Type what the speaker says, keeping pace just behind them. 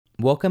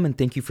Welcome and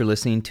thank you for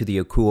listening to the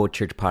Akuo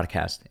Church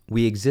podcast.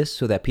 We exist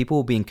so that people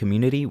will be in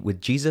community with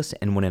Jesus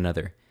and one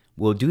another.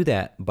 We'll do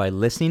that by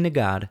listening to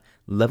God,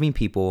 loving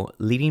people,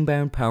 leading by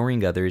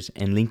empowering others,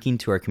 and linking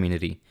to our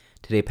community.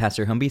 Today,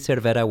 Pastor Humby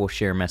Cervera will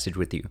share a message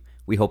with you.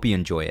 We hope you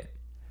enjoy it.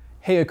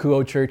 Hey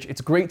Akuo Church,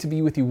 it's great to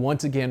be with you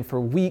once again for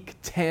week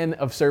 10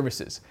 of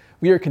services.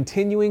 We are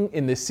continuing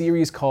in this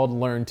series called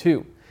Learn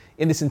To.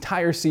 In this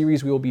entire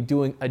series, we will be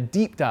doing a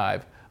deep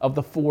dive of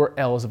the 4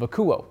 L's of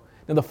Akuo.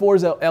 Now, the 4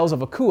 L's of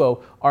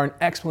Akuo are an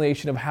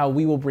explanation of how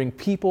we will bring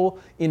people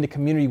into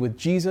community with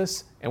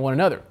Jesus and one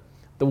another.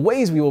 The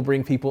ways we will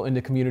bring people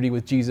into community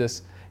with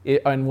Jesus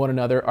and one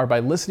another are by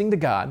listening to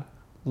God,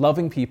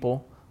 loving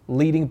people,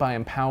 leading by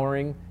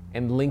empowering,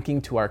 and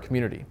linking to our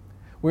community.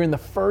 We're in the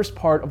first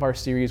part of our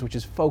series, which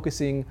is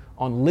focusing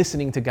on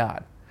listening to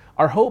God.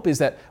 Our hope is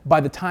that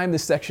by the time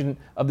this section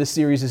of this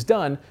series is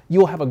done,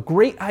 you'll have a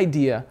great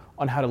idea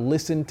on how to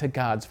listen to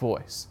God's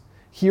voice.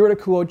 Here at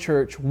Akuo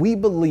Church, we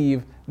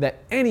believe that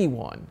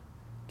anyone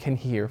can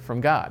hear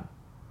from God.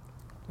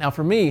 Now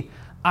for me,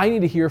 I need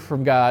to hear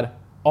from God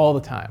all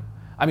the time.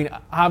 I mean,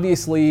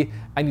 obviously,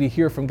 I need to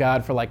hear from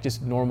God for like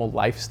just normal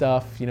life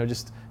stuff,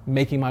 just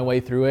making my way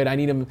through it. I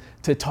need Him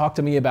to talk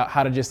to me about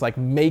how to just like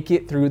make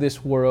it through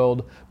this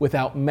world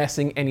without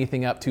messing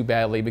anything up too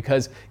badly,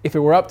 because if it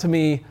were up to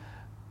me,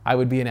 I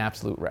would be an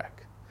absolute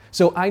wreck.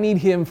 So I need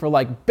Him for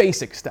like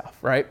basic stuff,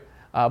 right?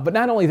 But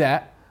not only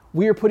that,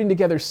 we are putting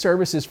together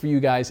services for you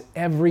guys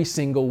every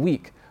single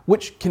week,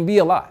 which can be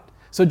a lot.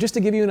 So just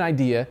to give you an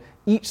idea,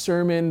 each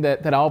sermon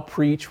that I'll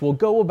preach will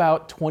go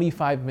about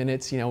 25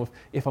 minutes,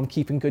 if I'm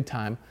keeping good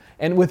time.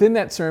 And within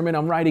that sermon,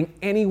 I'm writing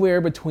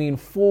anywhere between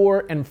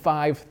 4,000 and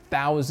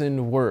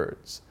 5,000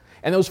 words.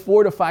 And those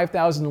 4,000 to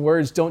 5,000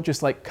 words don't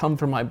just like come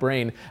from my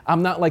brain.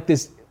 I'm not like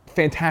this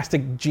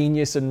fantastic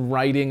genius in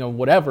writing or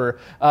whatever.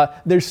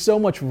 There's so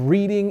much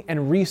reading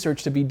and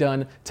research to be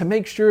done to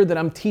make sure that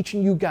I'm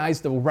teaching you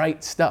guys the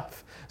right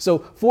stuff. So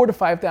 4,000 to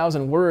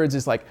 5,000 words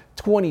is like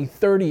 20,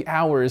 30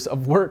 hours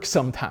of work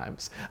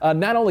sometimes.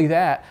 Not only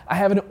that, I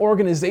have an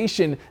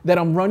organization that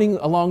I'm running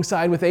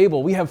alongside with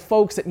Abel. We have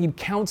folks that need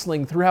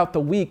counseling throughout the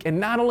week. And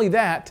not only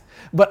that,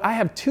 but I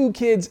have 2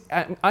 kids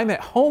I'm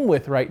at home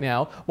with right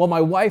now while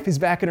my wife is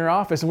back in her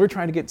office and we're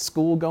trying to get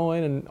school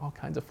going and all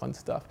kinds of fun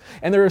stuff.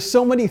 And there are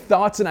so many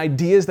thoughts and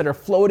ideas that are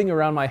floating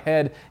around my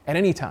head at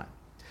any time.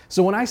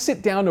 So when I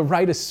sit down to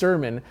write a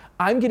sermon,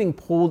 I'm getting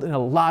pulled in a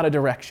lot of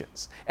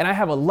directions. And I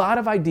have a lot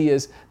of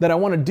ideas that I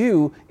want to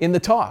do in the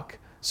talk.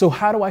 So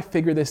how do I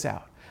figure this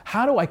out?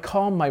 How do I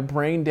calm my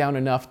brain down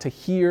enough to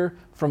hear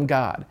from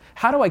God?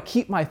 How do I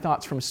keep my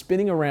thoughts from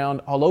spinning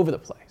around all over the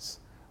place?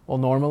 Well,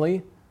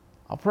 normally,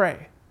 I'll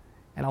pray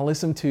and I'll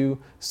listen to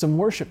some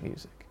worship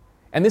music.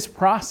 And this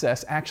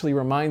process actually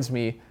reminds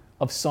me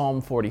of Psalm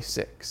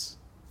 46.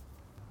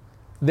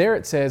 There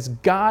it says,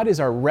 "God is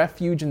our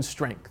refuge and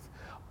strength,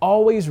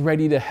 always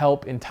ready to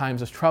help in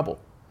times of trouble.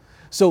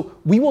 So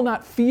we will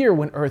not fear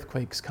when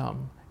earthquakes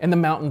come and the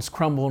mountains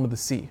crumble into the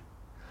sea.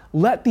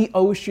 Let the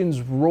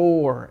oceans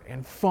roar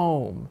and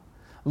foam.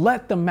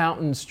 Let the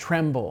mountains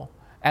tremble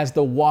as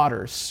the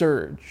waters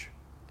surge.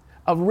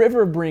 A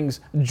river brings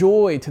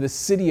joy to the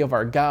city of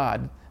our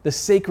God, the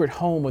sacred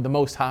home of the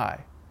Most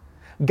High.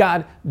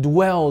 God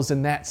dwells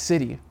in that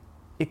city.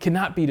 It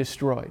cannot be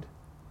destroyed.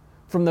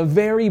 From the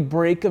very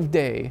break of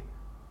day,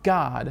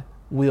 God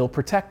will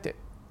protect it.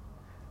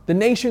 The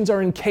nations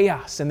are in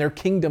chaos and their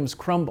kingdoms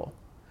crumble.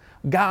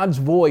 God's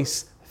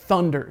voice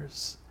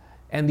thunders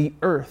and the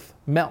earth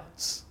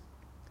melts.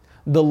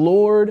 The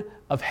Lord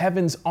of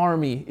heaven's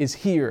army is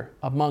here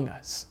among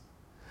us.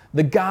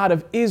 The God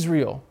of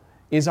Israel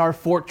is our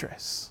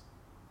fortress.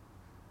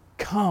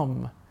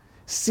 Come,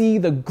 see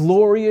the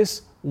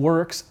glorious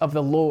works of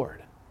the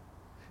Lord.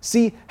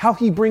 See how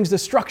He brings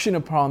destruction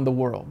upon the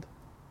world.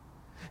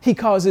 He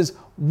causes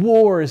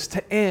wars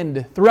to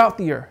end throughout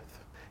the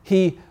earth.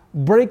 He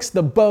breaks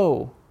the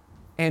bow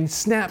and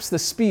snaps the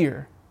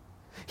spear.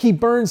 He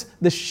burns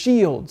the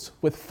shields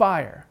with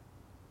fire.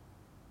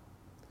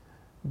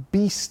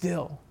 Be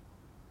still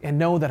and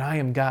know that I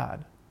am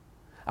God.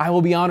 I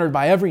will be honored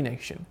by every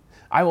nation.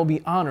 I will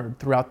be honored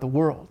throughout the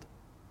world.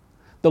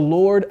 The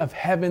Lord of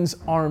heaven's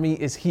army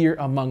is here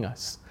among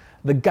us.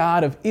 The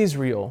God of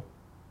Israel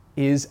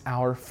is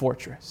our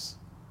fortress."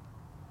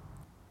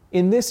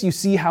 In this, you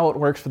see how it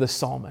works for the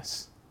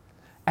psalmist.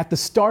 At the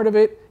start of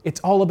it, it's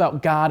all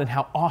about God and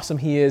how awesome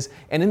He is.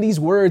 And in these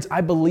words,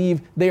 I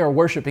believe they are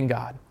worshiping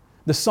God.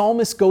 The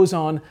psalmist goes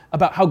on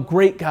about how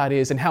great God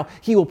is and how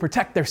He will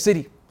protect their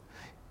city.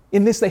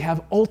 In this, they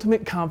have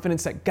ultimate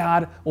confidence that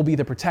God will be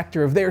the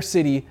protector of their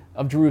city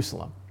of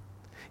Jerusalem.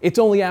 It's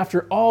only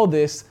after all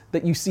this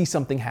that you see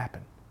something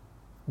happen.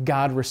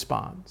 God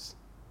responds.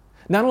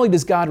 Not only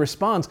does God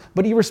respond,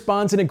 but He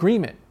responds in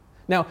agreement.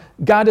 Now,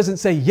 God doesn't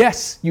say,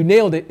 "Yes, you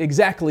nailed it,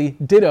 exactly,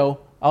 ditto,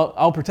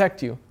 I'll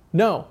protect you."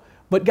 No,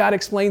 but God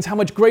explains how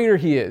much greater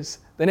He is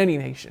than any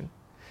nation.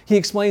 He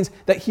explains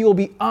that He will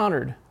be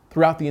honored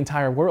throughout the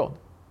entire world.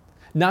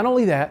 Not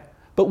only that,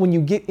 but when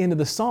you get into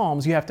the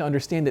Psalms, you have to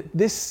understand that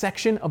this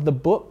section of the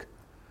book,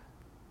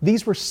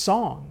 these were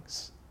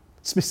songs.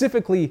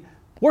 specifically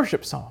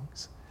worship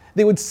songs.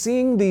 They would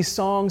sing these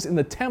songs in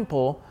the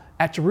temple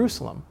at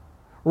Jerusalem,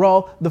 where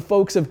all the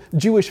folks of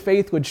Jewish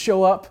faith would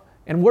show up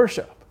and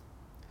worship.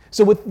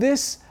 So with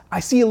this, I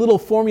see a little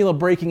formula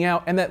breaking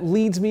out, and that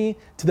leads me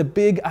to the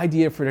big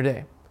idea for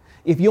today.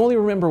 If you only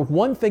remember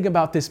one thing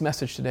about this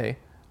message today,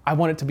 I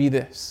want it to be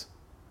this: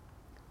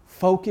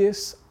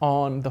 focus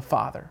on the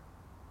Father.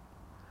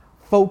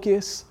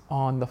 Focus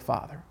on the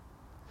Father.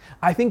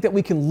 I think that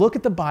we can look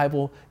at the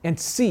Bible and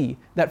see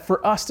that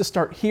for us to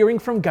start hearing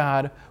from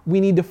God, we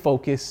need to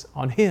focus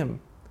on Him.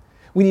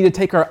 We need to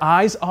take our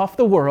eyes off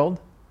the world.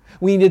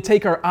 We need to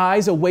take our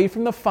eyes away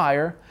from the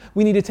fire.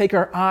 We need to take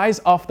our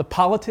eyes off the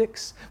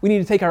politics. We need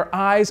to take our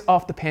eyes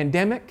off the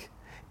pandemic.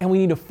 And we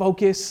need to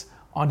focus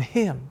on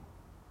Him.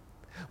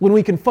 When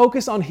we can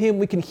focus on Him,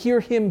 we can hear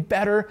Him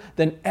better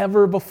than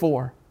ever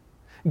before.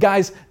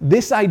 Guys,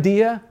 this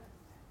idea,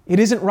 it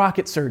isn't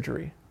rocket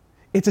surgery.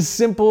 It's a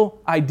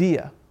simple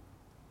idea.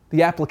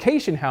 The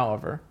application,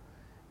 however,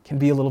 can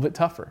be a little bit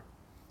tougher.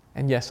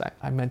 And yes,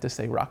 I meant to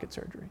say rocket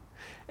surgery.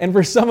 And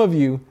for some of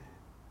you,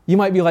 you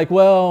might be like,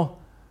 well,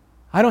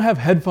 I don't have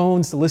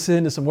headphones to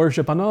listen to some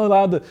worship. I'm not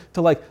allowed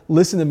to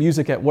listen to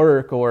music at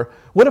work. Or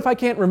what if I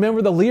can't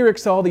remember the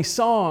lyrics to all these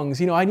songs?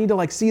 I need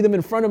to see them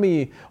in front of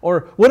me.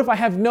 Or what if I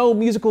have no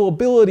musical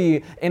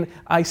ability and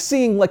I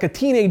sing like a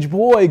teenage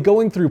boy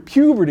going through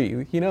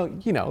puberty? You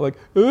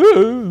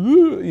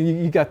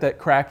got that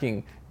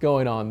cracking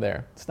going on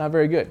there. It's not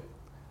very good.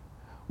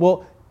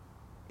 Well,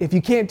 if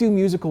you can't do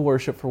musical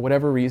worship for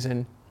whatever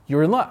reason,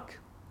 you're in luck.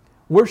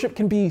 Worship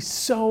can be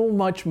so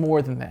much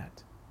more than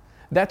that.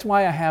 That's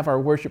why I have our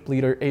worship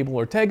leader, Abel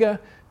Ortega,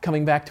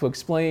 coming back to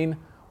explain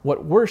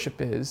what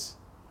worship is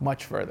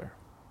much further.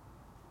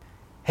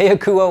 Hey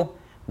Akuo,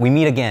 we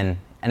meet again,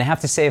 and I have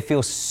to say it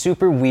feels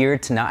super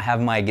weird to not have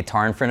my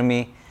guitar in front of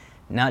me,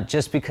 not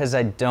just because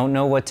I don't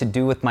know what to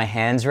do with my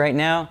hands right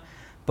now,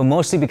 but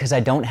mostly because I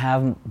don't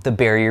have the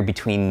barrier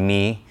between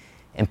me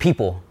and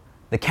people.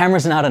 The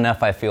camera's not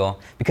enough, I feel,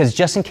 because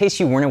just in case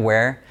you weren't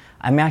aware,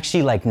 I'm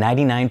actually like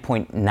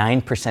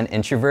 99.9%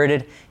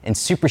 introverted and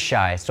super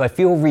shy, so I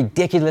feel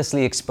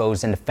ridiculously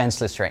exposed and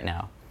defenseless right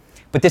now.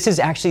 But this is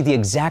actually the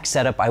exact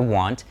setup I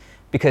want,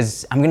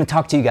 because I'm going to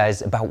talk to you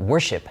guys about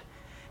worship.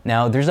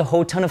 Now, there's a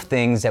whole ton of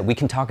things that we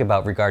can talk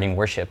about regarding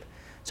worship,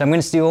 so I'm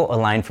going to steal a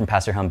line from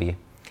Pastor Humby.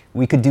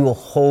 We could do a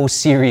whole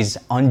series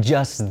on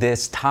just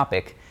this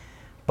topic,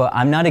 but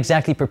I'm not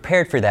exactly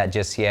prepared for that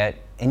just yet,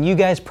 and you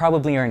guys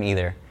probably aren't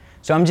either.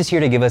 So I'm just here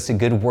to give us a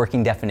good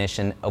working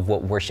definition of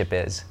what worship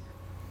is.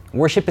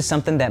 Worship is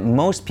something that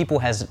most people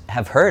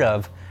have heard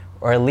of,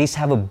 or at least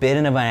have a bit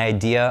of an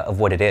idea of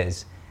what it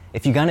is.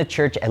 If you've gone to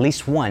church at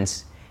least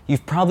once,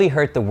 you've probably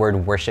heard the word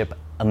worship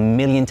a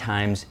million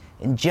times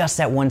in just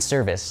that one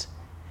service.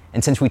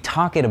 And since we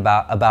talk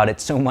about it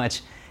so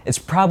much, it's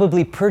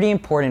probably pretty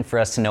important for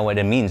us to know what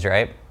it means,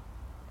 right?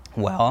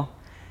 Well,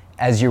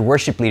 as your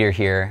worship leader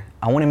here,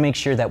 I want to make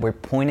sure that we're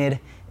pointed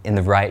in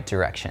the right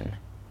direction.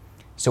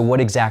 So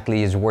what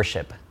exactly is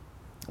worship?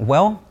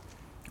 Well,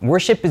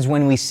 worship is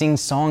when we sing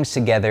songs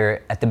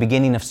together at the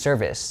beginning of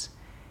service,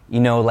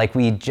 like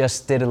we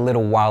just did a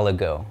little while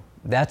ago.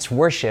 That's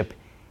worship,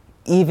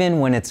 even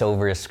when it's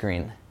over a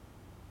screen.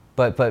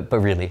 But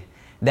really,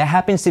 that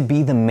happens to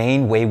be the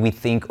main way we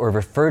think or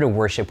refer to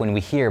worship when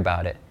we hear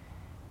about it.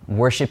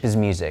 Worship is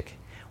music.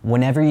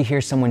 Whenever you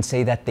hear someone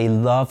say that they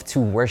love to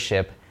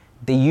worship,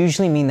 they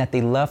usually mean that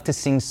they love to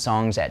sing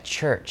songs at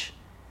church.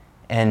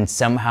 And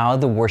somehow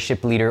the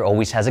worship leader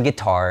always has a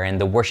guitar and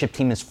the worship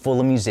team is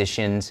full of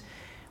musicians.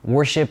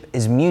 Worship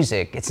is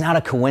music. It's not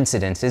a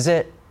coincidence, is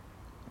it?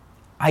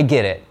 I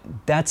get it.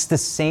 That's the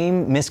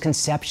same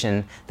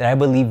misconception that I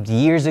believed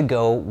years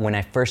ago when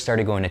I first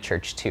started going to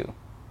church too.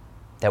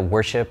 That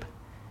worship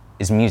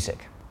is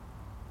music.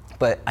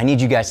 But I need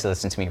you guys to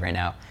listen to me right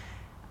now.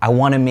 I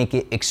want to make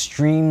it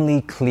extremely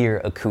clear,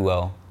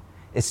 Akuo,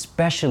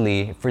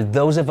 especially for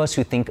those of us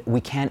who think we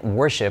can't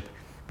worship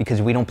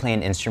because we don't play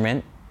an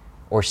instrument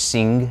or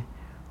sing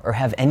or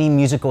have any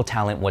musical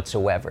talent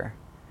whatsoever.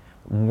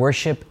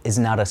 Worship is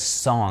not a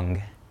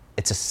song,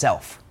 it's a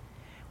self.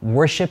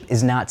 Worship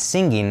is not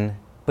singing,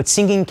 but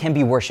singing can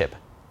be worship.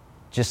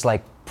 Just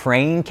like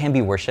praying can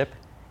be worship,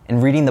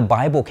 and reading the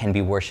Bible can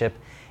be worship,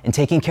 and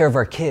taking care of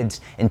our kids,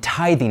 and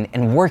tithing,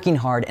 and working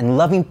hard, and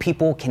loving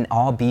people can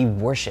all be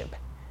worship.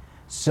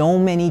 So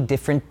many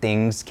different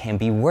things can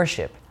be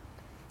worship.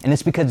 And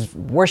it's because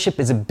worship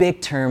is a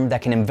big term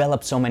that can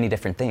envelop so many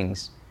different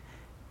things.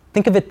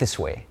 Think of it this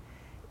way.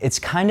 It's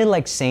kind of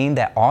like saying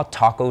that all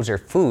tacos are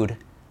food,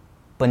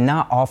 but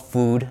not all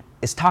food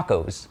is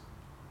tacos.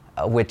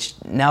 Which,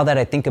 now that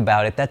I think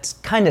about it, that's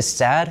kind of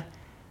sad.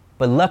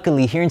 But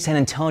luckily, here in San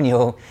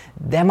Antonio,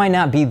 that might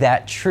not be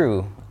that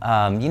true.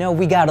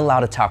 We got a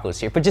lot of tacos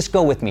here, but just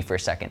go with me for a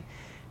second.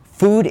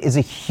 Food is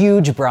a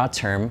huge broad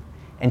term,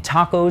 and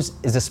tacos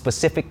is a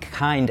specific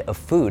kind of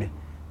food,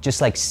 just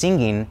like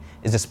singing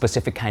is a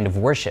specific kind of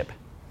worship.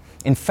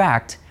 In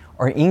fact,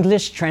 our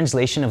English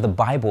translation of the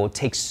Bible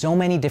takes so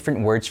many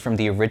different words from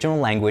the original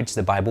language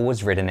the Bible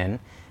was written in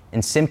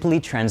and simply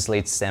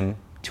translates them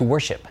to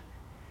worship.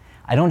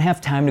 I don't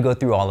have time to go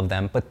through all of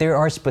them, but there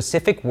are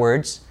specific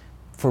words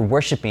for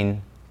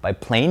worshiping by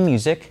playing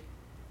music,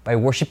 by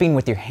worshiping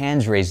with your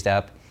hands raised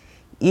up,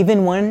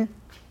 even when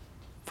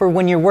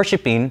you're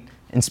worshiping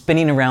and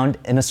spinning around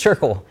in a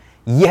circle.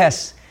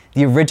 Yes,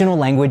 the original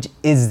language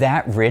is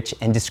that rich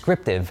and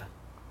descriptive,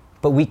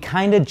 but we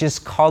kind of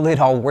just call it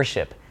all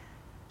worship.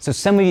 So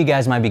some of you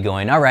guys might be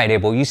going, all right,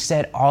 Abel, you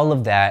said all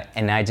of that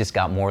and I just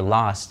got more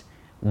lost.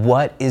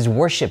 What is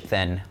worship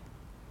then?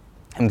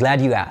 I'm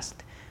glad you asked.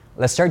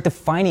 Let's start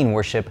defining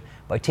worship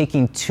by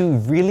taking two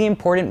really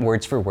important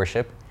words for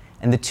worship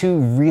and the two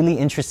really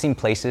interesting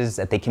places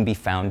that they can be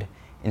found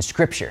in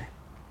Scripture.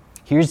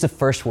 Here's the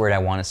first word I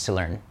want us to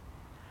learn.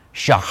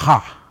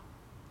 Shahah.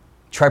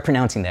 Try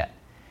pronouncing that.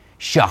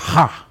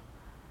 Shahah.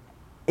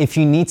 If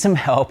you need some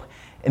help,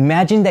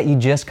 imagine that you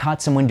just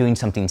caught someone doing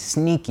something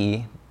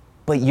sneaky,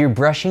 but you're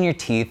brushing your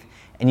teeth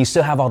and you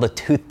still have all the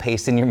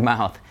toothpaste in your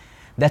mouth.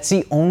 That's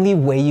the only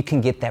way you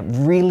can get that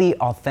really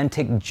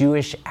authentic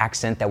Jewish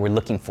accent that we're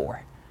looking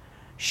for.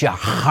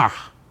 Shahah.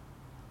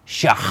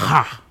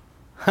 Shahah.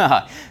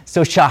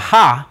 So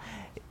shahah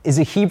is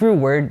a Hebrew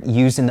word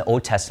used in the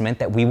Old Testament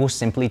that we will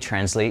simply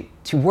translate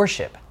to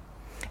worship.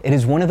 It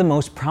is one of the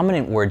most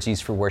prominent words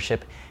used for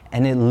worship,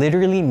 and it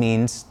literally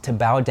means to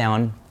bow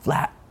down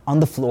flat on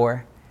the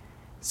floor.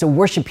 So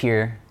worship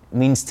here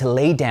means to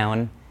lay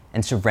down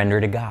and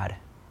surrender to God.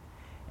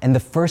 And the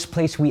first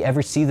place we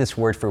ever see this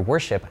word for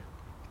worship,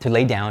 to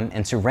lay down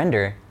and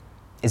surrender,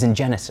 is in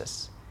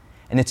Genesis.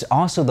 And it's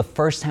also the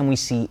first time we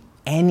see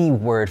any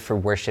word for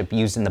worship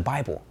used in the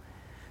Bible.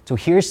 So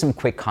here's some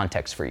quick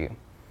context for you.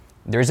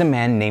 There's a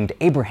man named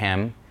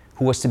Abraham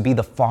who was to be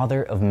the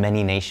father of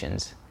many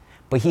nations,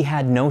 but he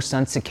had no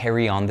sons to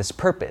carry on this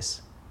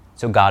purpose.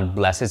 So God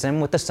blesses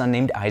him with a son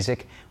named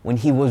Isaac when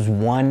he was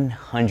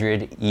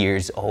 100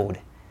 years old.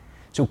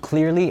 So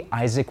clearly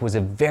Isaac was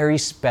a very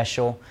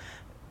special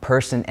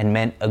person and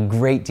meant a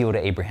great deal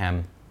to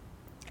Abraham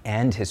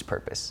and his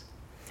purpose.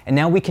 And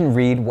now we can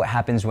read what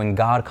happens when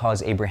God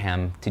calls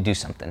Abraham to do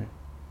something.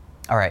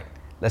 All right,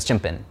 let's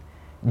jump in.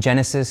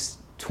 Genesis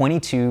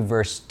 22,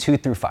 verse 2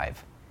 through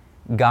 5.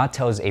 God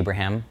tells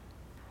Abraham,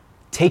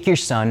 "Take your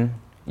son,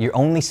 your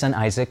only son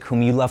Isaac,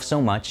 whom you love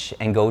so much,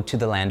 and go to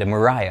the land of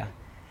Moriah.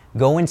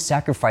 Go and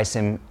sacrifice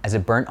him as a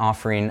burnt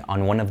offering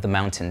on one of the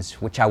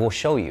mountains, which I will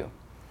show you."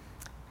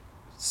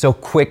 So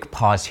quick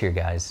pause here,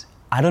 guys.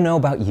 I don't know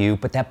about you,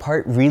 but that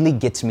part really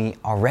gets me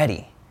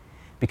already,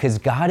 because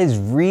God is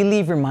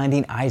really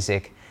reminding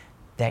Isaac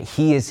that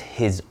he is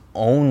his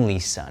only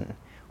son,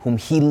 whom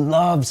he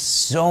loves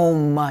so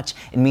much.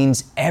 It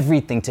means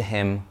everything to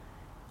him,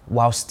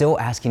 while still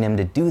asking him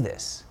to do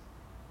this.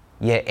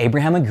 Yet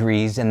Abraham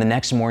agrees, and the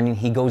next morning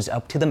he goes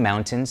up to the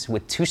mountains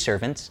with 2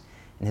 servants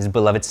and his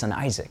beloved son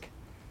Isaac.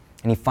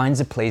 And he finds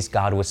the place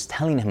God was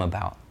telling him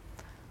about.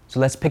 So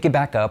let's pick it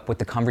back up with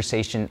the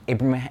conversation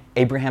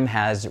Abraham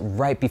has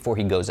right before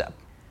he goes up.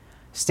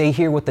 "Stay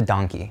here with the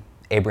donkey,"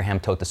 Abraham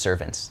told the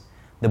servants.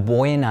 "The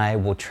boy and I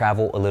will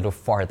travel a little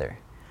farther.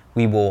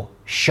 We will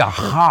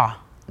shahah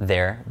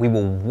there, we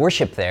will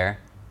worship there,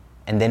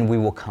 and then we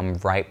will come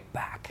right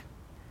back."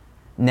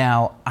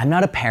 Now, I'm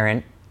not a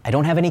parent, I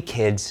don't have any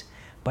kids,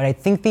 but I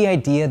think the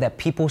idea that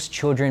people's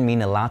children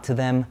mean a lot to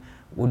them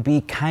would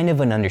be kind of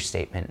an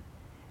understatement.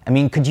 I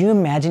mean, could you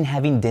imagine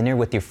having dinner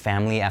with your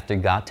family after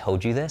God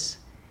told you this?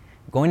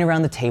 Going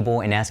around the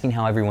table and asking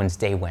how everyone's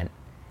day went.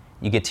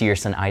 You get to your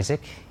son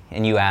Isaac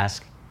and you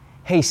ask,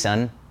 "Hey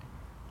son,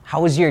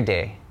 how was your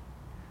day?"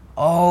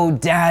 "Oh,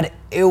 Dad,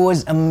 it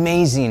was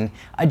amazing.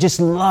 I just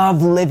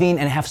love living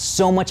and have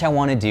so much I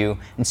want to do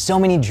and so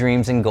many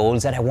dreams and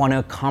goals that I want to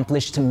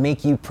accomplish to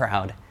make you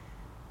proud.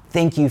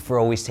 Thank you for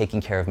always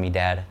taking care of me,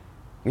 Dad.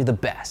 You're the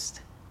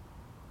best."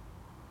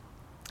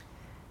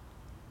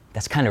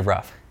 That's kind of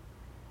rough.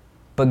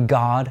 But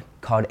God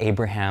called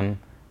Abraham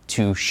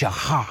to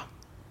shahah,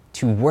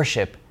 to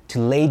worship, to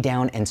lay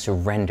down and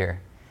surrender.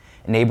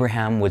 And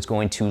Abraham was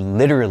going to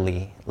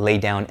literally lay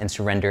down and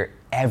surrender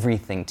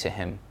everything to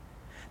him.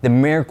 The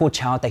miracle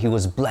child that he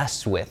was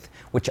blessed with,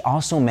 which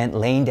also meant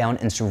laying down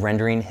and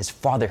surrendering his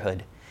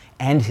fatherhood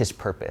and his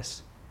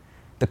purpose.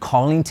 The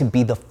calling to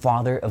be the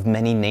father of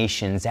many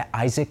nations that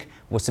Isaac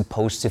was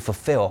supposed to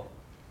fulfill.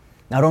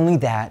 Not only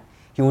that,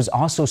 he was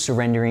also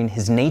surrendering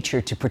his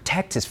nature to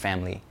protect his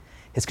family,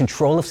 his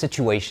control of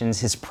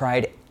situations, his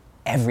pride,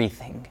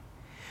 everything.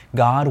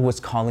 God was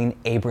calling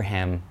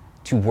Abraham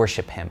to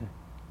worship him,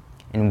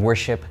 and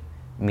worship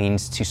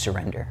means to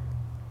surrender.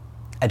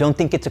 I don't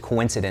think it's a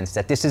coincidence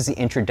that this is the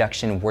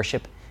introduction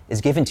worship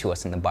is given to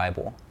us in the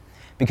Bible,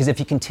 because if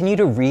you continue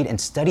to read and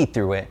study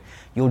through it,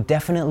 you'll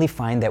definitely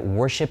find that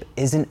worship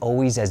isn't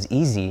always as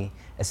easy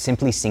as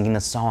simply singing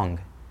a song.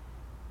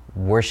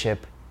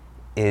 Worship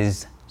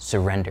is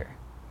surrender.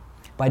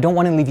 But I don't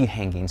want to leave you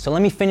hanging, so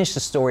let me finish the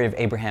story of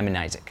Abraham and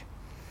Isaac.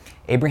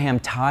 Abraham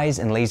ties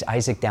and lays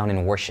Isaac down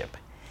in worship,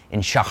 in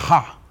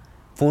shahah,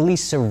 fully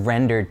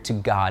surrendered to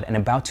God and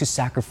about to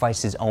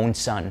sacrifice his own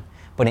son.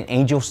 But an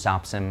angel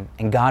stops him,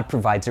 and God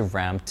provides a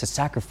ram to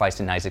sacrifice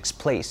in Isaac's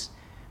place,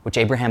 which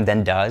Abraham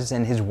then does,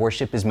 and his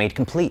worship is made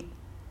complete.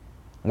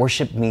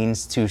 Worship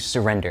means to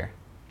surrender.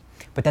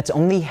 But that's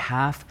only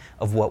half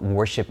of what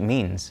worship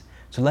means.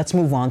 So let's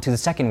move on to the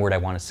second word I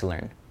want us to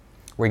learn.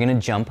 We're going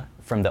to jump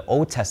from the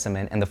Old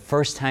Testament and the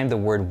first time the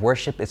word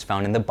worship is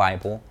found in the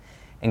Bible,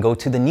 and go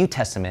to the New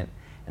Testament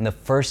and the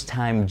first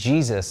time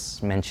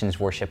Jesus mentions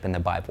worship in the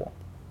Bible.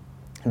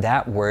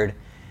 That word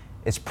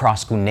is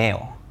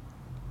proskuneo.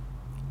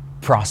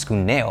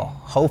 Proskuneo.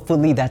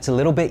 Hopefully that's a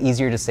little bit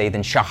easier to say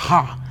than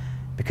shaha,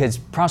 because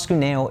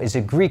proskuneo is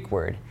a Greek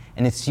word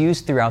and it's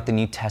used throughout the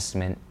New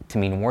Testament to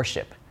mean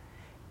worship.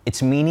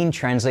 Its meaning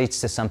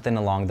translates to something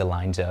along the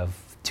lines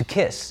of to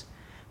kiss,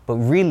 but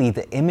really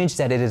the image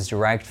that it is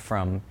derived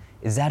from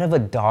is that of a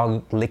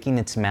dog licking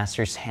its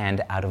master's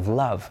hand out of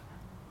love.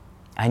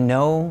 I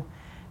know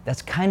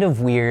that's kind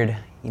of weird,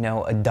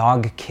 a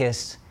dog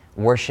kiss,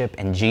 worship,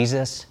 and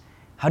Jesus.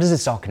 How does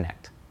this all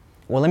connect?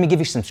 Well, let me give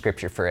you some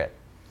scripture for it.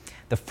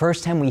 The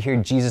first time we hear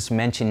Jesus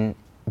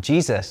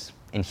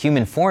in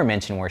human form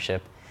mention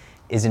worship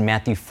is in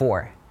Matthew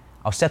 4.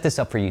 I'll set this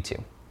up for you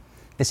too.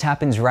 This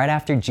happens right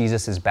after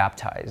Jesus is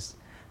baptized.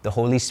 The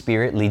Holy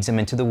Spirit leads him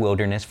into the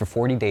wilderness for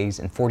 40 days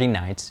and 40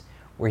 nights,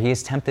 where he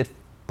is tempted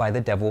by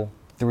the devil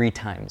 3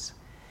 times.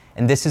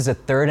 And this is the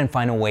third and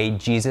final way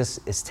Jesus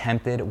is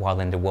tempted while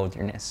in the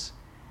wilderness.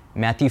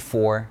 Matthew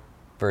 4,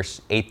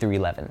 verse 8 through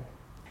 11.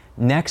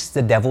 Next,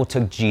 the devil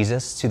took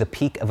Jesus to the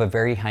peak of a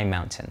very high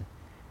mountain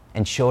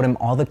and showed him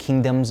all the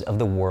kingdoms of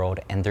the world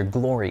and their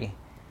glory.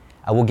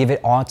 I will give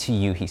it all to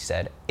you, he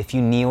said, if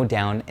you kneel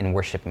down and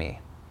worship me.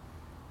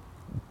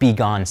 Be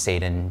gone,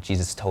 Satan,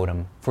 Jesus told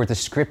him, for the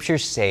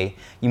scriptures say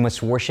you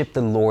must worship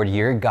the Lord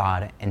your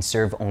God and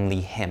serve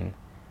only him.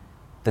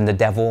 Then the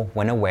devil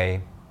went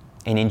away,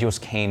 and angels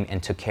came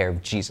and took care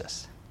of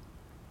Jesus.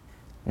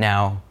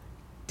 Now,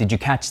 did you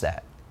catch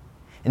that?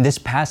 In this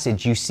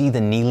passage, you see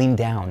the kneeling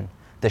down,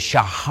 the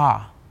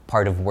shaha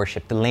part of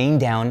worship, the laying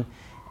down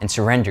and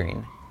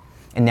surrendering.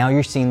 And now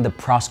you're seeing the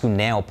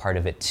proskuneo part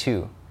of it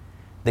too,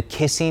 the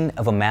kissing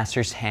of a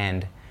master's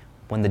hand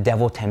when the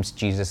devil tempts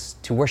Jesus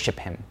to worship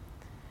him.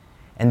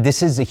 And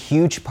this is a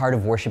huge part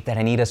of worship that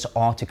I need us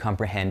all to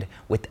comprehend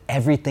with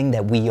everything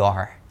that we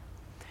are.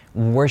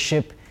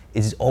 Worship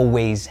is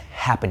always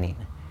happening.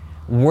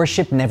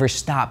 Worship never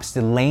stops.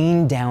 The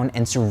laying down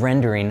and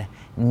surrendering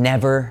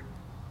never,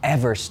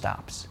 ever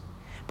stops.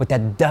 But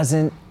that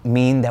doesn't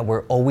mean that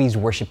we're always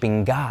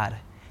worshiping God.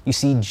 You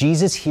see,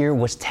 Jesus here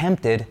was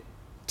tempted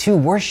to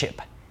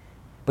worship,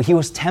 but he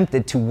was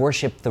tempted to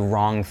worship the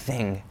wrong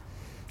thing.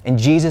 And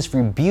Jesus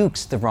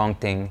rebukes the wrong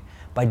thing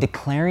by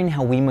declaring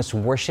how we must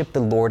worship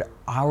the Lord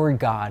our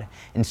God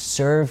and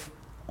serve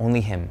only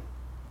him.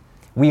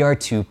 We are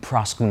to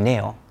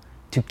proskuneo,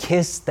 to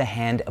kiss the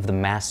hand of the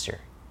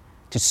master,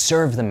 to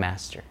serve the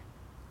master,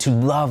 to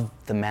love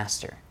the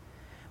master.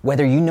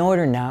 Whether you know it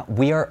or not,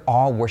 we are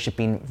all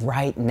worshiping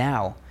right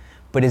now,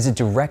 but is it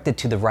directed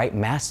to the right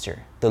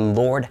master, the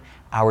Lord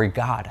our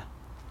God?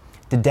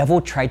 The devil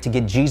tried to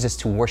get Jesus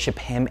to worship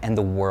him and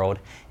the world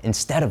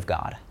instead of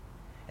God.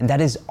 And that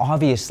is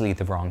obviously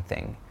the wrong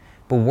thing.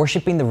 But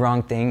worshiping the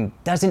wrong thing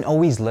doesn't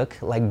always look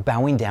like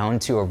bowing down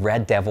to a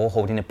red devil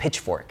holding a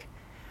pitchfork.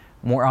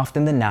 More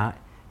often than not,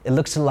 it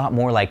looks a lot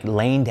more like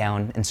laying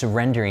down and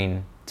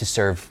surrendering to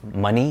serve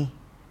money,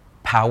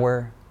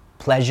 power,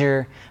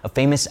 pleasure, a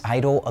famous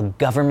idol, a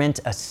government,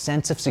 a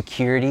sense of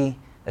security,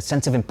 a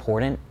sense of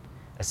importance,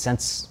 a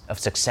sense of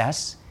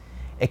success.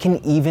 It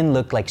can even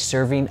look like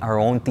serving our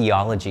own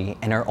theology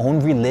and our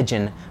own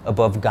religion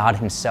above God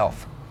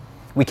himself.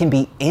 We can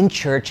be in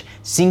church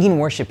singing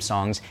worship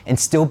songs and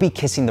still be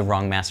kissing the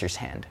wrong master's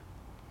hand.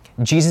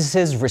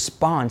 Jesus'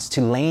 response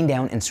to laying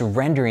down and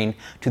surrendering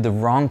to the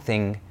wrong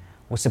thing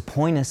was to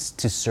point us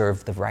to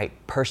serve the right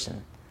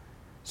person.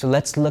 So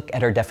let's look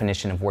at our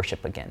definition of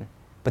worship again.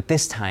 But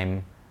this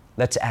time,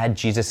 let's add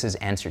Jesus'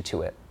 answer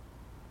to it.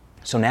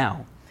 So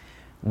now,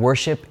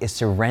 worship is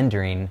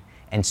surrendering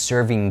and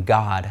serving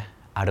God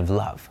out of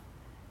love.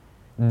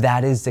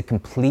 That is the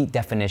complete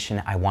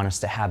definition I want us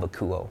to have,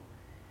 Akuo.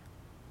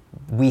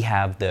 We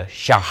have the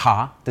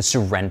shaha, the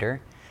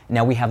surrender.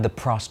 Now we have the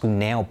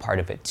proskuneo part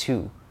of it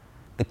too.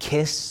 The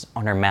kiss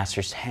on our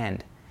master's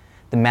hand.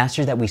 The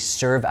master that we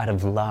serve out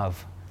of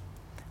love.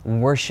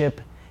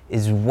 Worship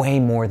is way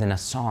more than a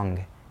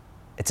song.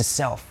 It's a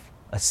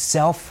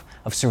self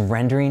of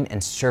surrendering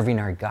and serving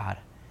our God.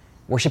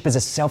 Worship is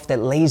a self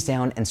that lays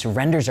down and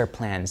surrenders our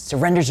plans,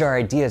 surrenders our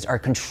ideas, our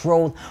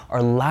control,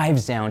 our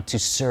lives down to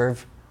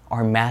serve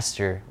our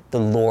master, the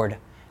Lord,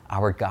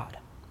 our God.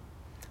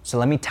 So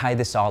let me tie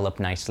this all up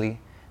nicely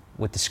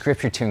with the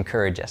scripture to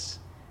encourage us.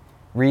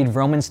 Read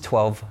Romans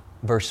 12,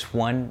 verse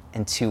 1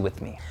 and 2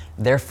 with me.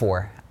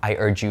 Therefore, I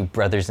urge you,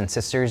 brothers and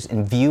sisters,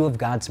 in view of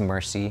God's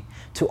mercy,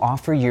 to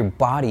offer your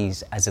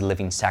bodies as a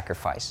living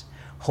sacrifice,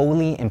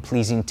 holy and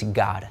pleasing to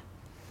God.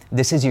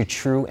 This is your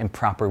true and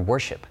proper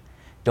worship.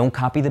 Don't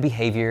copy the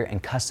behavior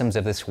and customs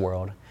of this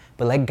world,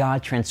 but let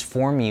God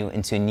transform you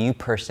into a new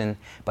person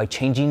by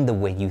changing the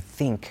way you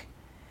think.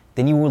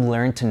 Then you will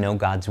learn to know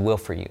God's will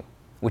for you,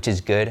 which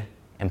is good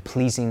and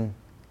pleasing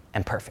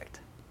and perfect.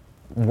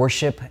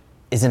 Worship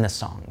isn't a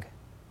song.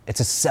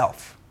 It's a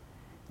self.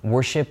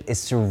 Worship is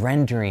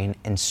surrendering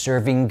and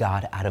serving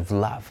God out of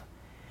love.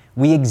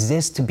 We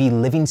exist to be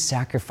living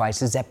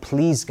sacrifices that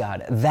please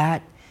God.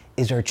 That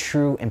is our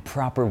true and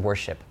proper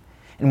worship.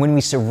 And when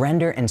we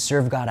surrender and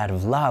serve God out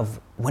of love,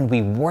 when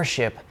we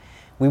worship,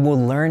 we will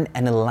learn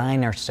and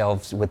align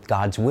ourselves with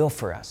God's will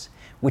for us,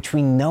 which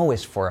we know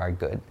is for our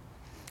good.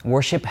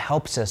 Worship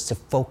helps us to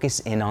focus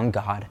in on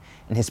God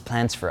and His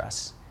plans for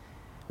us.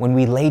 When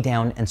we lay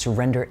down and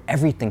surrender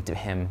everything to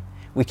Him,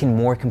 we can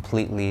more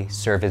completely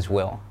serve His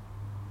will.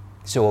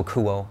 So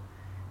Akuo,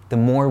 the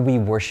more we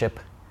worship,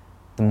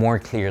 the more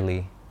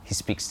clearly He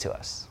speaks to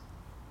us.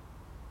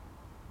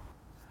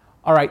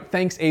 All right,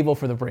 thanks Abel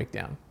for the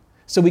breakdown.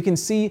 So we can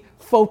see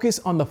focus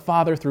on the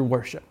Father through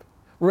worship.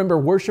 Remember,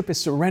 worship is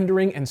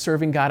surrendering and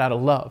serving God out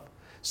of love.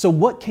 So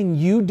what can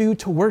you do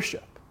to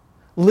worship?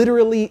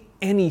 Literally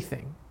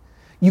anything.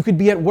 You could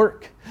be at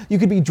work. You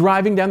could be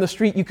driving down the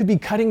street. You could be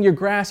cutting your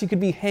grass. You could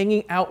be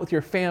hanging out with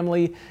your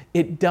family.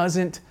 It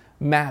doesn't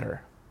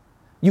matter.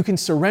 You can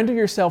surrender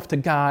yourself to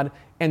God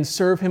and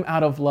serve Him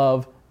out of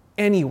love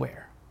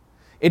anywhere.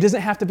 It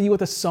doesn't have to be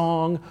with a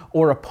song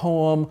or a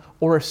poem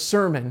or a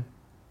sermon.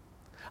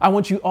 I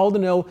want you all to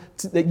know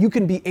that you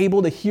can be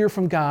able to hear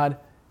from God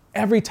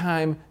every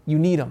time you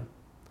need Him.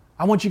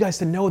 I want you guys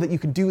to know that you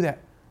can do that.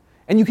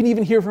 And you can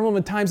even hear from Him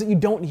at times that you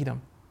don't need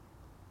Him.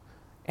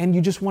 And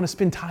you just want to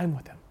spend time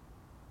with Him.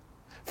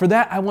 For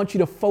that, I want you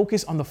to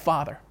focus on the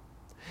Father.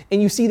 And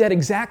you see that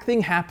exact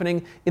thing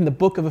happening in the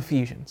book of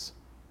Ephesians.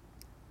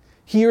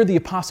 Here, the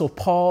Apostle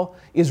Paul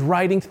is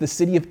writing to the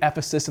city of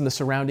Ephesus and the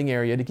surrounding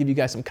area to give you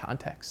guys some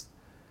context.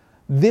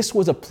 This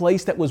was a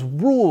place that was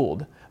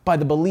ruled by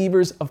the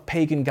believers of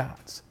pagan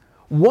gods.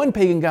 One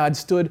pagan god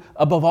stood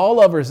above all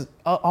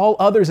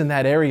others in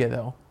that area,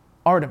 though,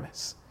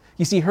 Artemis.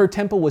 You see, her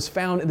temple was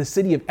found in the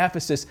city of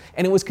Ephesus,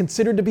 and it was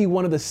considered to be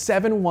one of the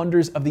 7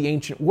 wonders of the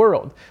ancient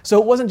world.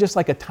 So it wasn't just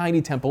like a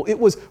tiny temple. It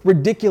was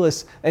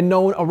ridiculous and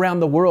known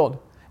around the world.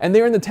 And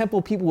there in the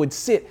temple, people would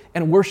sit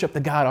and worship the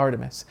god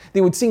Artemis.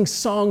 They would sing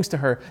songs to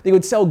her. They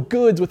would sell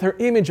goods with her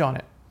image on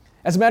it.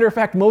 As a matter of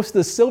fact, most of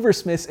the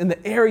silversmiths in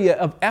the area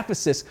of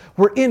Ephesus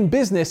were in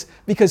business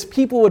because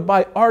people would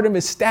buy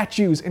Artemis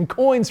statues and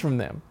coins from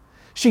them.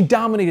 She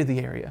dominated the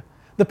area.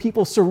 The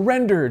people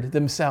surrendered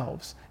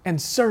themselves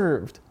and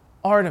served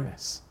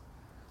Artemis.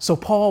 So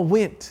Paul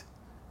went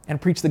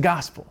and preached the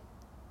gospel,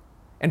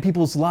 and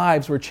people's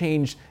lives were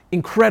changed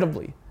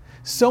incredibly.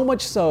 So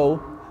much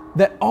so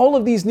that all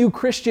of these new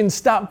Christians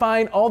stopped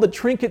buying all the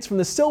trinkets from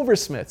the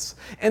silversmiths,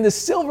 and the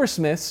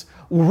silversmiths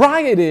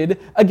rioted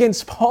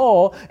against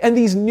Paul and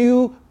these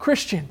new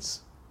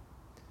Christians.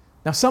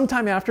 Now,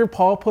 sometime after,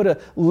 Paul put a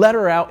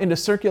letter out into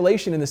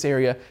circulation in this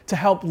area to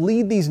help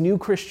lead these new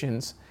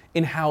Christians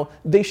in how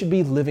they should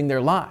be living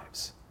their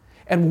lives.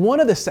 And one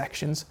of the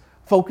sections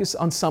focused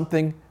on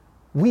something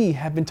we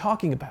have been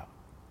talking about,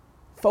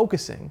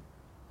 focusing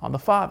on the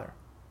Father.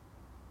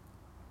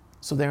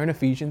 So there in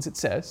Ephesians it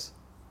says,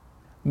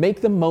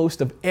 "Make the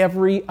most of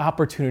every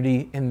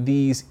opportunity in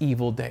these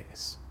evil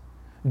days.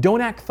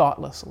 Don't act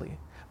thoughtlessly,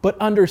 but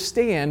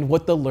understand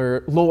what the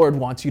Lord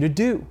wants you to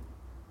do.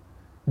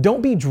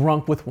 Don't be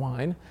drunk with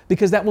wine,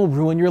 because that will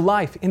ruin your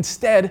life.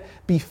 Instead,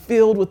 be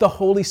filled with the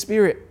Holy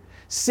Spirit,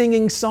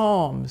 singing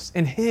psalms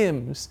and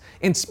hymns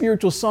and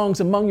spiritual songs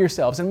among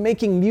yourselves, and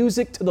making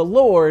music to the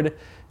Lord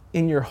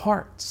in your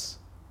hearts.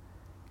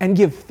 And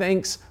give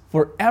thanks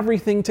for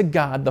everything to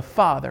God the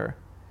Father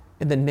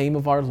in the name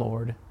of our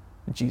Lord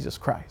Jesus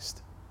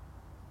Christ."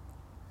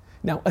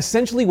 Now,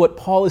 essentially what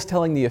Paul is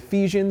telling the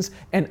Ephesians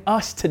and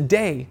us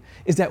today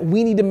is that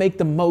we need to make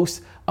the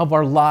most of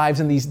our lives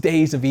in these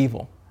days of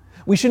evil.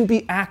 We shouldn't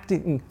be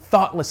acting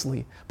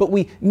thoughtlessly, but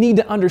we need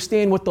to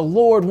understand what the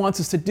Lord wants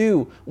us to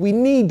do. We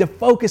need to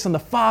focus on the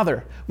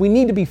Father. We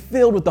need to be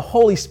filled with the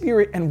Holy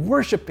Spirit and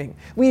worshiping.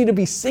 We need to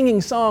be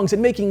singing songs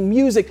and making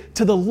music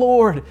to the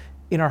Lord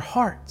in our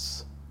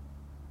hearts.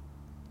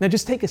 Now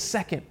just take a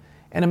second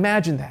and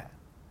imagine that.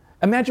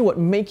 Imagine what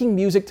making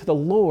music to the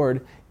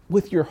Lord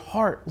with your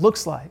heart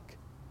looks like.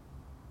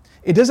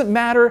 It doesn't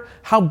matter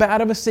how bad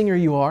of a singer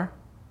you are.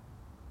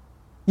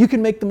 You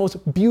can make the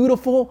most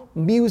beautiful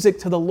music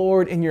to the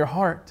Lord in your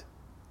heart.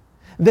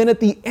 Then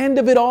at the end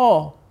of it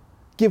all,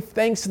 give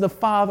thanks to the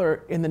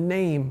Father in the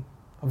name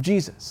of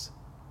Jesus.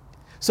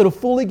 So to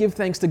fully give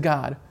thanks to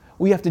God,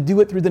 we have to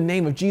do it through the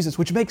name of Jesus,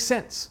 which makes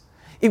sense.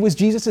 It was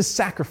Jesus'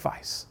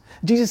 sacrifice.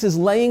 Jesus is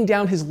laying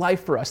down His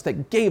life for us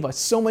that gave us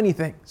so many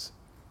things.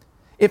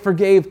 It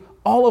forgave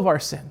all of our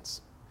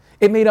sins.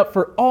 It made up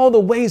for all the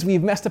ways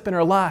we've messed up in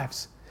our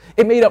lives.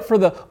 It made up for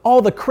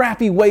all the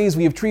crappy ways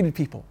we have treated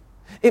people.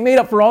 It made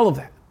up for all of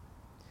that.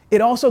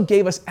 It also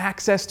gave us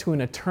access to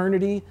an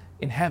eternity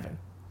in heaven.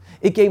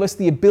 It gave us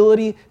the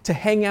ability to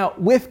hang out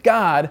with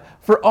God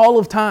for all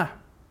of time.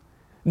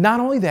 Not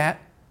only that,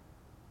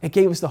 it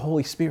gave us the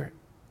Holy Spirit.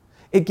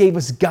 It gave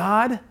us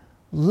God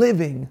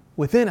living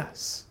within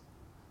us.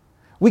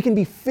 We can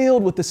be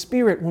filled with the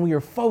Spirit when we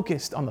are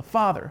focused on the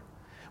Father.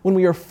 When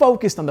we are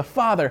focused on the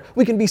Father,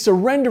 we can be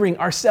surrendering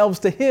ourselves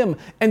to Him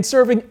and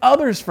serving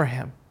others for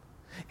Him.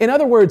 In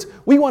other words,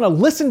 we want to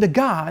listen to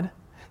God,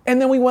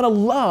 And then we want to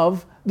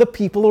love the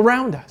people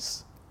around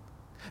us.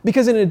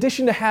 Because in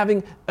addition to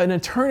having an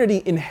eternity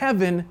in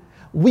heaven,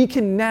 we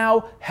can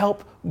now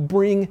help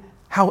bring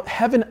how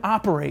heaven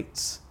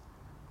operates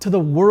to the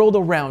world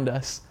around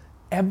us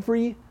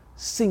every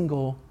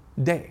single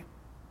day.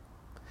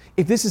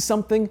 If this is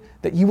something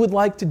that you would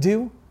like to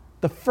do,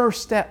 the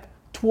first step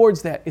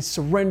towards that is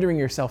surrendering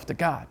yourself to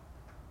God.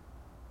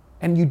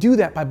 And you do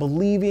that by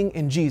believing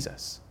in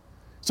Jesus.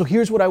 So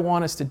here's what I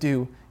want us to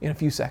do in a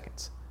few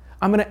seconds.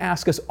 I'm going to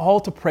ask us all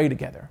to pray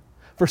together.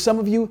 For some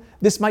of you,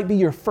 this might be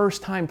your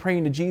first time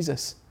praying to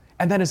Jesus,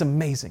 and that is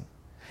amazing.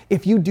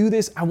 If you do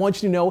this, I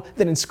want you to know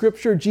that in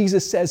Scripture,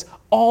 Jesus says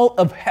all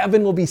of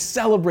heaven will be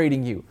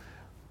celebrating you,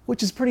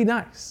 which is pretty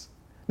nice.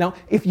 Now,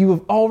 if you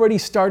have already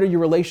started your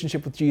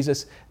relationship with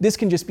Jesus, this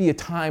can just be a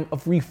time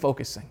of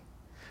refocusing.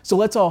 So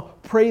let's all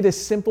pray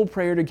this simple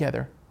prayer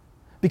together,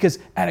 because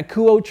at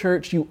Akuo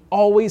Church, you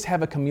always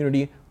have a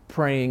community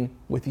praying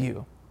with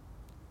you.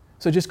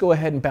 So just go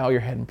ahead and bow your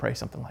head and pray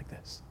something like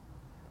this.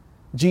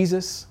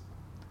 Jesus,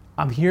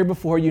 I'm here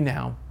before you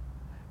now,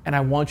 and I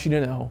want you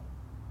to know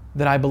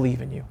that I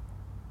believe in you.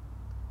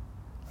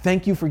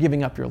 Thank you for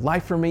giving up your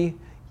life for me,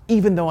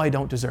 even though I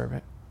don't deserve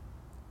it.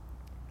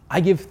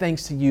 I give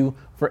thanks to you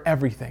for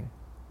everything.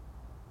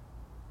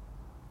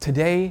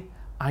 Today,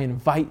 I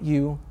invite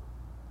you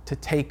to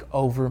take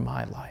over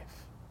my life.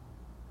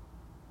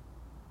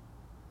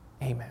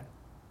 Amen.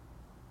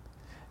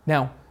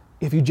 Now,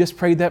 if you just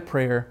prayed that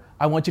prayer,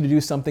 I want you to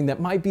do something that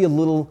might be a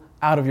little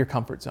out of your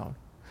comfort zone.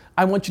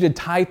 I want you to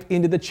type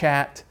into the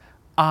chat,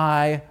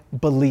 I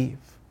believe.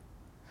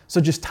 So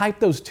just type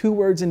those 2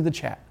 words into the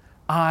chat,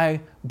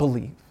 I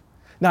believe.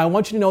 Now, I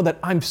want you to know that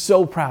I'm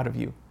so proud of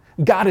you.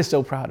 God is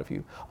so proud of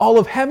you. All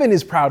of heaven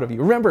is proud of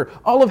you. Remember,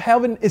 all of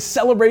heaven is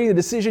celebrating the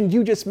decision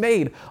you just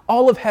made.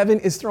 All of heaven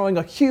is throwing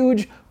a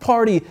huge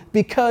party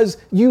because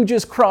you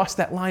just crossed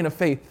that line of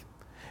faith.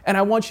 And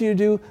I want you to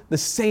do the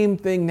same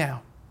thing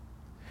now.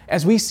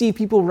 As we see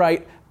people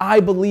write, I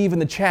believe in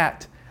the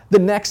chat, the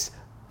next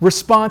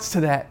response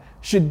to that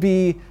should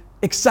be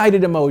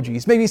excited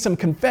emojis, maybe some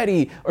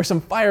confetti or some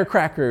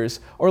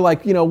firecrackers or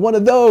one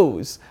of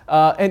those.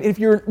 And if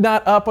you're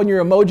not up on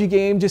your emoji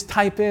game, just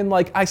type in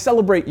I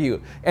celebrate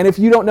you. And if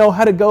you don't know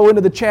how to go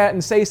into the chat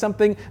and say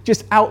something,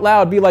 just out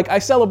loud be like, I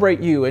celebrate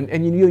you.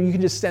 And you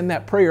can just send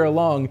that prayer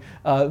along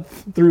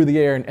through the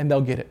air and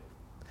they'll get it.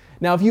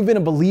 Now, if you've been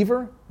a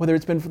believer, whether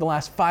it's been for the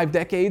last 5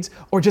 decades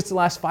or just the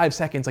last 5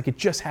 seconds, like it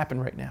just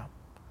happened right now,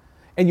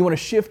 and you want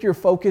to shift your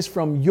focus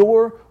from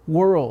your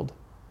world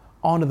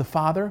onto the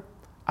Father,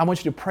 I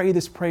want you to pray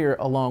this prayer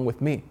along with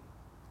me.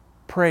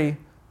 Pray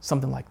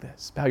something like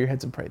this. Bow your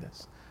heads and pray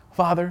this.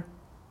 Father,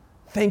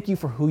 thank you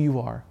for who you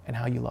are and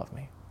how you love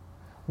me.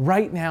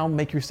 Right now,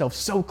 make yourself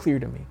so clear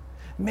to me.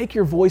 Make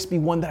your voice be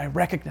one that I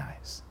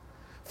recognize.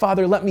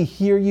 Father, let me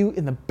hear you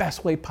in the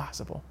best way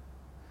possible.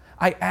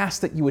 I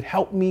ask that you would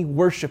help me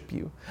worship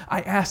you.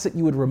 I ask that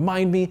you would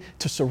remind me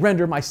to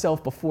surrender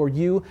myself before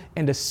you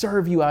and to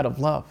serve you out of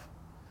love.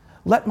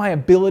 Let my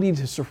ability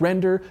to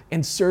surrender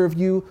and serve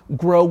you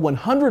grow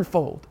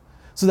 100-fold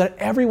so that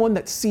everyone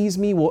that sees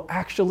me will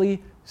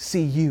actually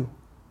see you.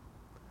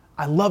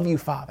 I love you,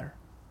 Father.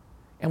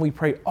 And we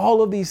pray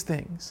all of these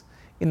things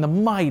in the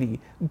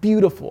mighty,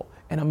 beautiful,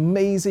 and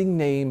amazing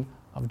name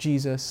of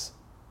Jesus.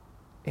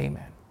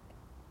 Amen.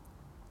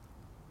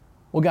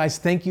 Well, guys,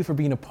 thank you for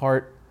being a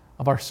part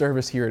of our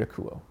service here at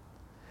Akuo.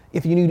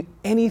 If you need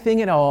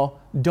anything at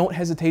all, don't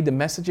hesitate to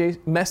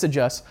message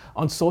us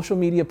on social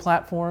media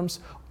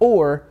platforms,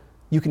 or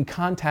you can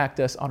contact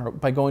us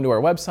by going to our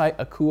website,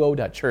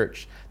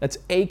 akuo.church. That's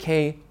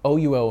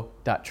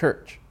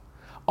akouo.church.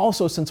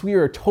 Also, since we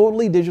are a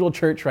totally digital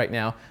church right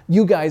now,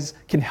 you guys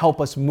can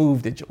help us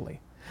move digitally.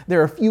 There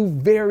are a few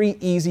very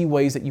easy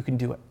ways that you can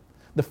do it.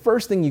 The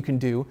first thing you can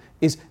do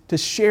is to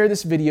share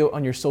this video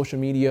on your social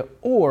media,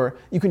 or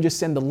you can just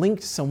send the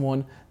link to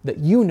someone that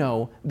you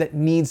know that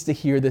needs to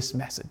hear this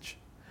message.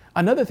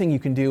 Another thing you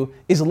can do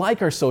is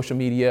like our social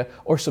media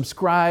or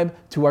subscribe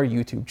to our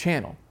YouTube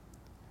channel.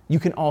 You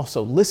can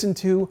also listen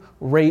to,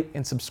 rate,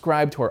 and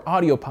subscribe to our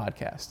audio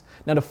podcast.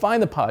 Now, to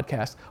find the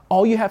podcast,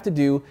 all you have to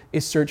do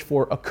is search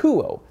for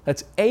Akuo.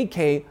 That's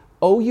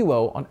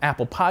AKOUO on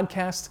Apple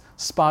Podcasts,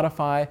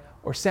 Spotify,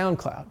 or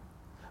SoundCloud.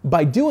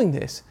 By doing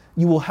this,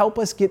 you will help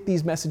us get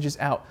these messages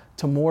out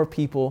to more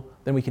people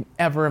than we can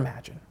ever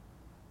imagine.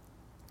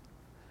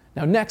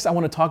 Now, next, I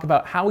want to talk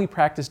about how we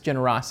practice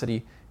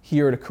generosity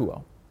here at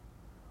Akuo.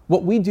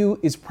 What we do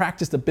is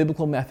practice the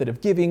biblical method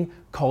of giving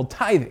called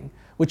tithing,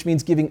 which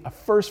means giving a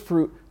first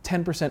fruit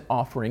 10%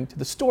 offering to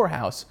the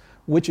storehouse,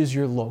 which is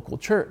your local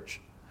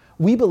church.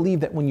 We believe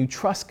that when you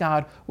trust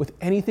God with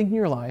anything in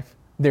your life,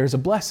 there's a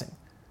blessing.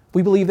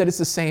 We believe that it's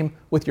the same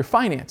with your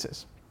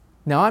finances.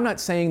 Now, I'm not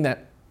saying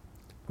that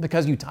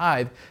because you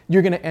tithe,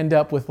 you're going to end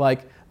up with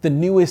the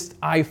newest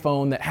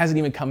iPhone that hasn't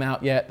even come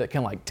out yet that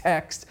can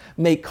text,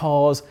 make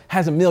calls,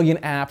 has a million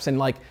apps, and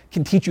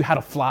can teach you how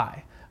to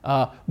fly.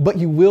 But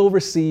you will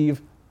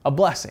receive a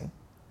blessing.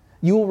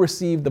 You will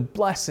receive the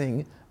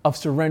blessing of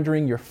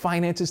surrendering your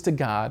finances to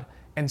God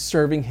and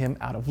serving Him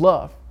out of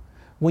love.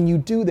 When you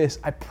do this,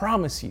 I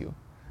promise you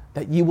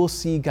that you will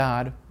see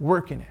God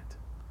work in it.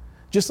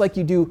 Just like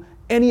you do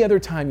any other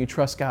time you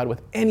trust God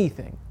with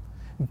anything,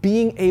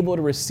 being able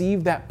to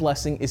receive that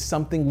blessing is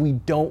something we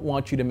don't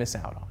want you to miss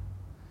out on.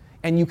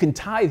 And you can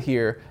tithe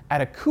here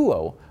at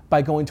Akuo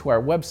by going to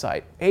our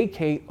website,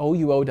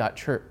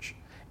 akouo.church,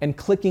 and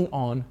clicking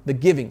on the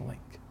giving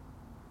link.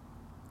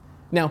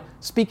 Now,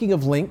 speaking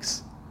of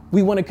links,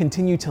 we want to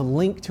continue to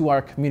link to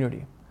our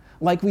community,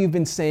 like we've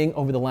been saying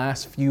over the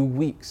last few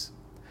weeks.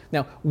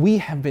 Now, we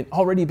have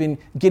already been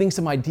getting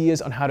some ideas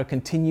on how to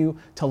continue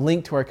to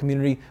link to our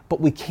community,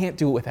 but we can't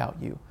do it without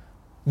you.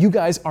 You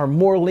guys are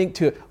more linked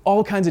to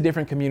all kinds of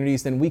different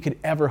communities than we could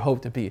ever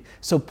hope to be.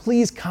 So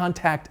please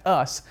contact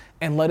us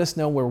and let us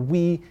know where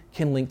we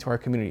can link to our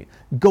community.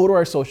 Go to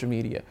our social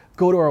media,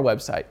 go to our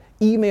website,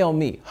 email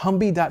me,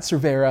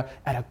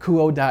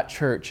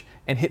 humby.cervera@akuo.church,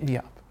 and hit me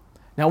up.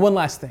 Now, one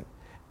last thing.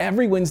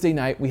 Every Wednesday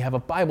night, we have a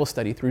Bible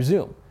study through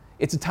Zoom.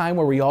 It's a time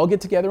where we all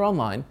get together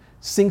online,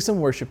 sing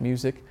some worship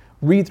music,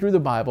 read through the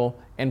Bible,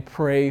 and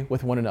pray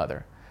with one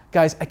another.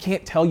 Guys, I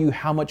can't tell you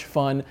how much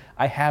fun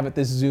I have at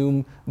this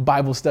Zoom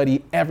Bible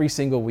study every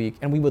single week,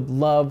 and we would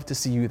love to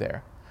see you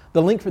there.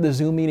 The link for the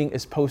Zoom meeting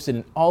is posted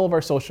in all of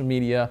our social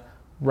media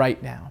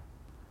right now.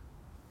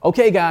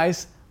 Okay,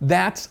 guys,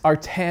 that's our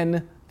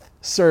 10th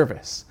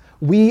service.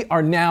 We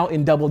are now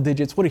in double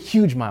digits. What a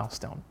huge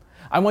milestone.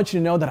 I want you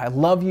to know that I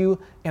love you,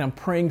 and I'm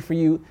praying for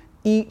you,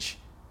 each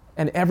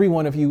and every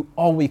one of you,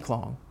 all week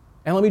long.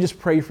 And let me just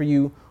pray for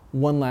you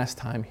one last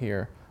time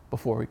here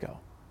before we go.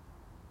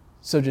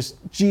 So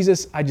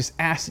Jesus, I just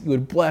ask that you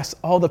would bless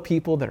all the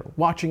people that are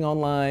watching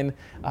online,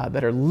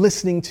 that are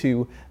listening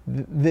to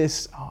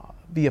this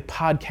via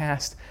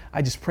podcast.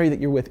 I just pray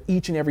that you're with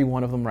each and every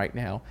one of them right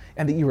now,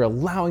 and that you're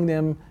allowing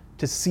them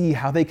to see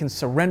how they can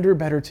surrender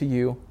better to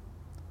you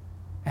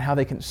and how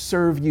they can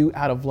serve you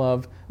out of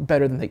love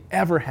better than they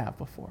ever have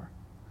before.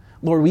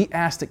 Lord, we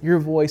ask that your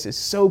voice is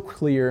so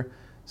clear,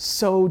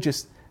 so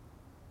just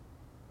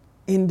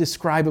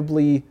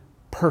indescribably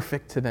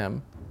perfect to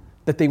them,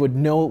 that they would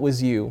know it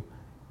was you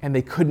and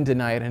they couldn't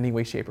deny it in any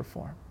way, shape, or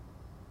form.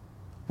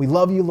 We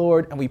love you,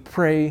 Lord, and we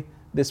pray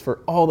this for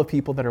all the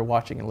people that are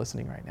watching and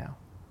listening right now.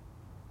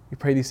 We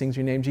pray these things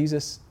in your name,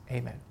 Jesus.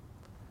 Amen.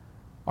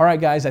 All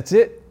right, guys, that's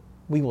it.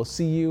 We will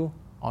see you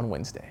on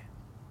Wednesday.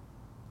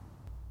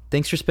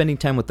 Thanks for spending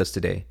time with us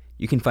today.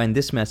 You can find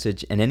this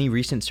message and any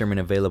recent sermon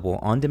available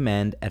on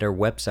demand at our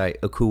website,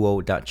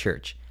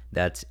 akuo.church.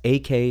 That's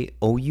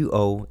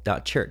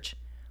akouo.church.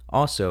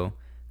 Also,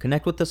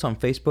 connect with us on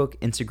Facebook,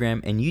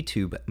 Instagram, and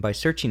YouTube by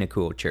searching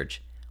Akuo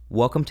Church.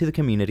 Welcome to the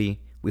community.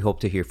 We hope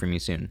to hear from you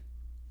soon.